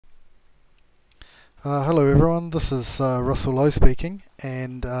Hello everyone, this is Russell Lowe speaking,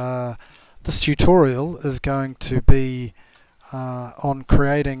 and this tutorial is going to be on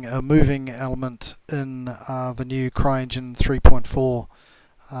creating a moving element in the new CryEngine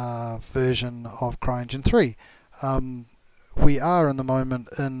 3.4 version of CryEngine 3. We are in the moment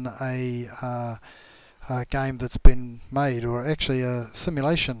in a game that's been made, or actually a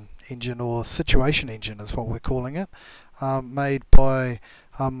simulation engine or situation engine is what we're calling it, made by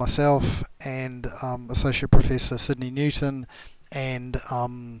myself and Associate Professor Sydney Newton and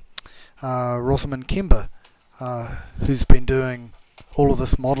Rosamond Kember, who's been doing all of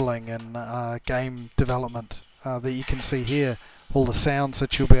this modelling and game development that you can see here, all the sounds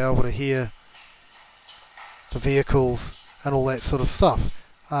that you'll be able to hear, the vehicles and all that sort of stuff.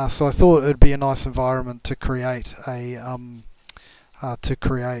 So I thought it would be a nice environment to create a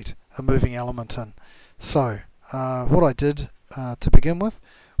moving element in. So what I did to begin with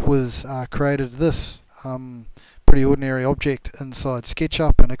was created this pretty ordinary object inside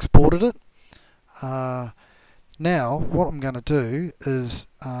SketchUp and exported it. Now what I'm going to do is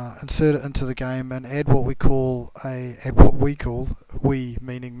insert it into the game and add what we call we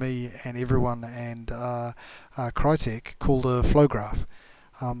meaning me and everyone and Crytek, called a flowgraph,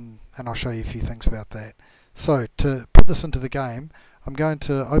 and I'll show you a few things about that. So to put this into the game, I'm going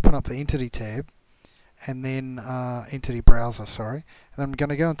to open up the Entity tab and then Entity Browser, and then I'm going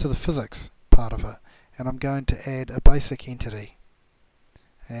to go into the Physics part of it, and I'm going to add a basic entity,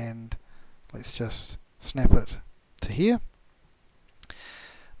 and let's just snap it to here.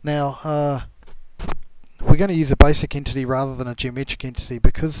 Now we're going to use a basic entity rather than a geometric entity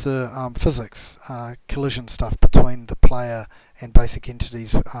because the physics collision stuff between the player and basic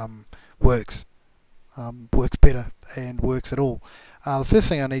entities works better and works at all. The first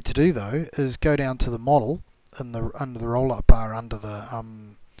thing I need to do though is go down to the model under the roll-up bar under the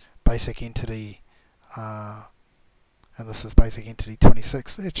basic entity, and this is basic entity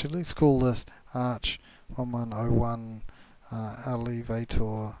 26. Actually, let's call this Arch 1101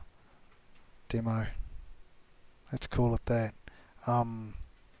 Elevator Demo. Let's call it that.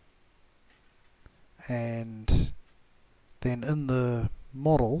 And then in the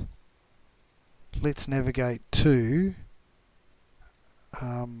model, let's navigate to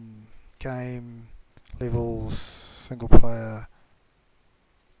game levels, single player.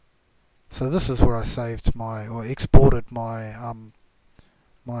 So this is where I saved or exported my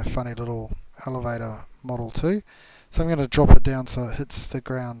my funny little elevator model to. So I'm going to drop it down so it hits the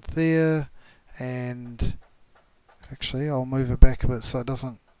ground there, and actually I'll move it back a bit so it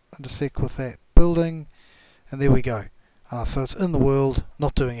doesn't intersect with that building, and there we go. So it's in the world,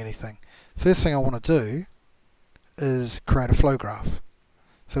 not doing anything. First thing I want to do is create a flow graph.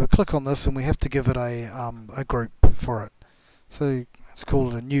 So we click on this and we have to give it a group for it. So let's call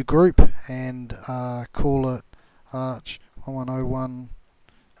it a new group and call it Arch 1101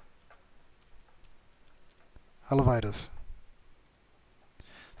 Elevators.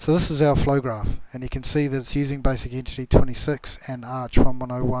 So this is our flow graph, and you can see that it's using basic entity 26 and Arch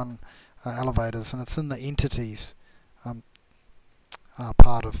 1101 elevators, and it's in the entities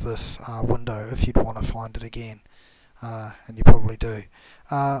part of this window if you'd want to find it again, and you probably do.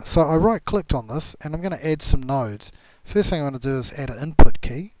 So I right clicked on this and I'm going to add some nodes. First thing I'm going to do is add an input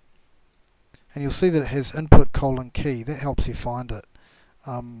key, and you'll see that it has input : key. That helps you find it.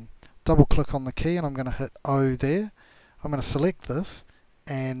 Double click on the key and I'm going to hit O there. I'm going to select this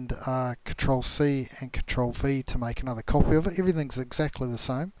and Control C and Control V to make another copy of it. Everything's exactly the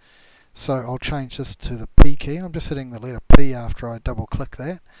same. So I'll change this to the P key. I'm just hitting the letter P after I double click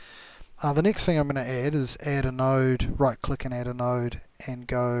that. The next thing I'm going to add is add a node, right click and add a node, and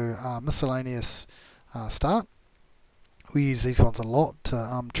go miscellaneous start. We use these ones a lot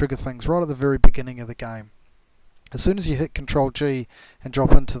to trigger things right at the very beginning of the game. As soon as you hit Control G and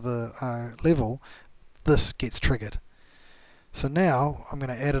drop into the level, this gets triggered. So now I'm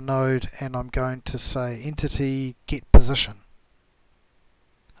going to add a node and I'm going to say entity get position,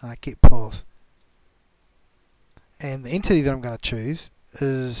 get pos. And the entity that I'm going to choose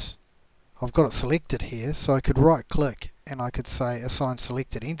is, I've got it selected here, so I could right click and I could say assign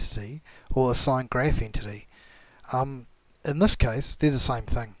selected entity or assign graph entity. In this case, they're the same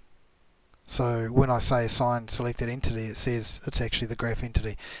thing. So when I say assign selected entity, it says it's actually the graph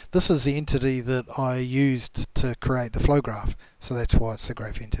entity. This is the entity that I used to create the flow graph, so that's why it's the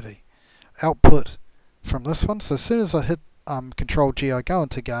graph entity. Output from this one, so as soon as I hit Control G, I go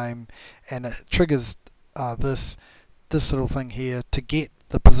into game and it triggers this little thing here to get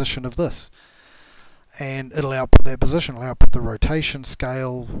the position of this, and it'll output that position. It'll output the rotation,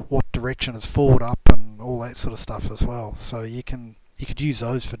 scale, what direction is forward, up, and all that sort of stuff as well. So you could use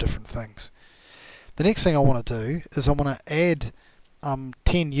those for different things. The next thing I want to do is I want to add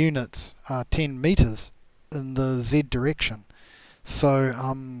 10 units, 10 meters in the Z direction. So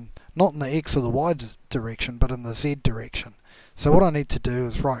not in the X or the Y direction, but in the Z direction. So what I need to do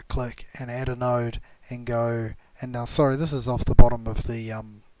is right click and add a node and go, and now sorry, this is off the bottom of the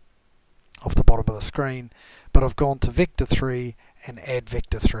screen, but I've gone to vector 3 and add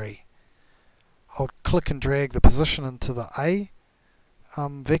vector 3. I'll click and drag the position into the A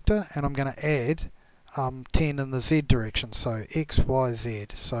vector, and I'm going to add 10 in the Z direction, so X, Y, Z.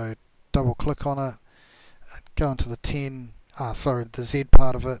 So double click on it, go into the the Z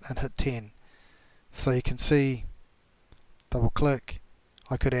part of it and hit 10. So you can see, double click,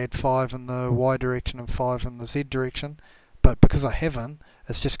 I could add 5 in the Y direction and 5 in the Z direction, but because I haven't,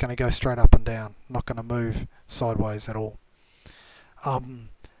 it's just going to go straight up and down, not going to move sideways at all.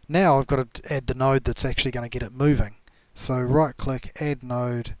 Now I've got to add the node that's actually going to get it moving. So right click, add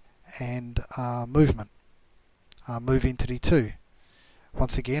node, and movement, move entity 2.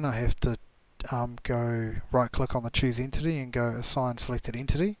 Once again I have to go right click on the choose entity and go assign selected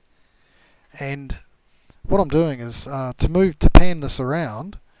entity, and what I'm doing is to pan this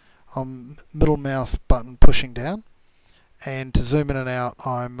around, I'm middle mouse button pushing down, and to zoom in and out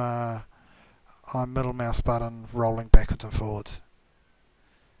I'm middle mouse button rolling backwards and forwards.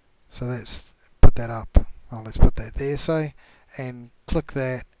 So let's put that up. Let's put that there, say, and click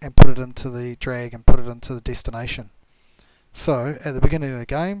that and put it into the drag and put it into the destination. So at the beginning of the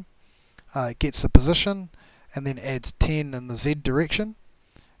game, it gets a position and then adds 10 in the Z direction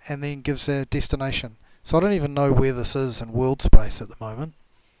and then gives a destination. So I don't even know where this is in world space at the moment.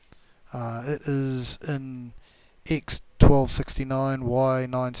 It is in X 1269, Y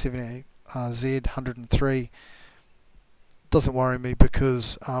 978, Z 103. Doesn't worry me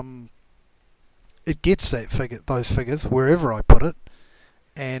because it gets those figures wherever I put it,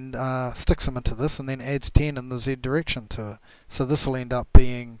 and sticks them into this, and then adds 10 in the Z direction to it. So this will end up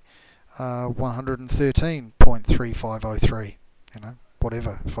being 113.3503. You know,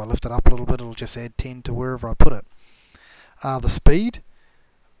 whatever. If I lift it up a little bit, it'll just add 10 to wherever I put it. The speed,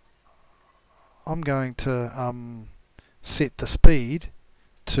 I'm going to set the speed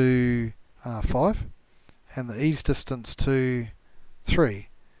to 5 and the ease distance to 3.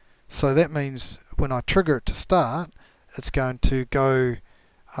 So that means when I trigger it to start, it's going to go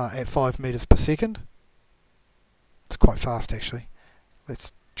at 5 meters per second. It's quite fast actually.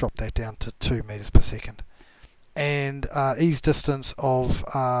 Let's drop that down to 2 meters per second. And ease distance of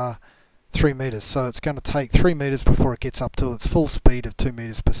 3 meters. So it's going to take 3 meters before it gets up to its full speed of 2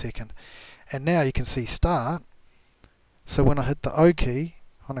 meters per second. And now you can see start. So when I hit the O key,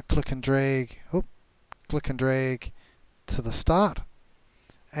 I'm going to click and drag to the start.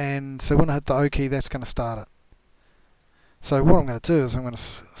 And so when I hit the O key, that's going to start it. So what I'm going to do is I'm going to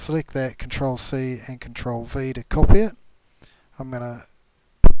select that, Control C and Control V to copy it. I'm going to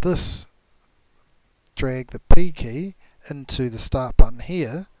put this, drag the P key into the start button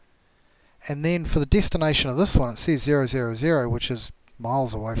here, and then for the destination of this one it says 000, which is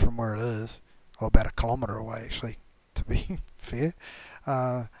miles away from where it is, or about a kilometre away actually, to be fair.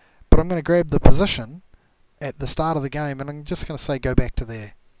 But I'm going to grab the position at the start of the game and I'm just going to say go back to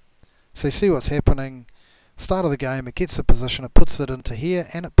there. So you see what's happening. Start of the game, it gets a position, it puts it into here,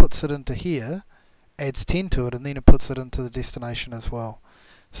 and it puts it into here, adds 10 to it, and then it puts it into the destination as well.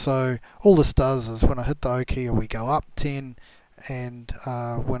 So all this does is when I hit the O key, we go up 10, and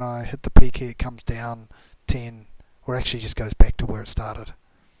when I hit the P key, it comes down 10, or actually just goes back to where it started.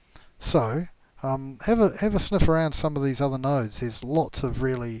 So have a sniff around some of these other nodes. There's lots of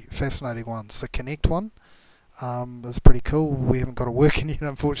really fascinating ones. The Connect one is pretty cool. We haven't got it working yet,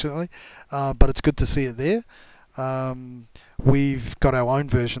 unfortunately, but it's good to see it there. We've got our own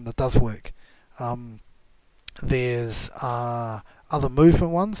version that does work. There's other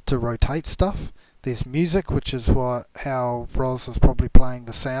movement ones to rotate stuff. There's music, which is how Ros is probably playing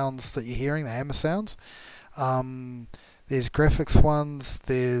the sounds that you're hearing, the hammer sounds. There's graphics ones,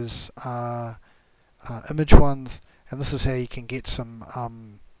 there's image ones, and this is how you can get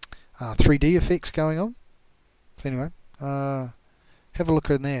some 3D effects going on. So anyway, have a look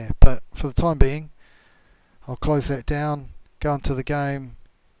in there, but for the time being I'll close that down, go into the game,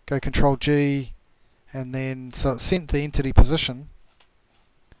 go Control G, and then so it's sent the entity position,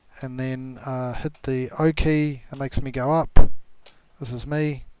 and then hit the O key. It makes me go up. This is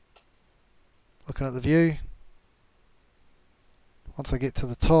me looking at the view. Once I get to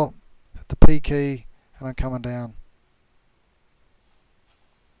the top, hit the P key and I'm coming down.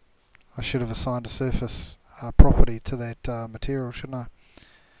 I should have assigned a surface property to that material, shouldn't I?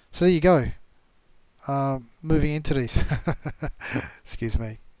 So there you go. Moving entities. Excuse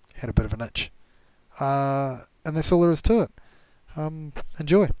me, had a bit of an itch. and that's all there is to it.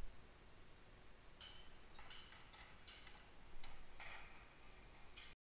 Enjoy.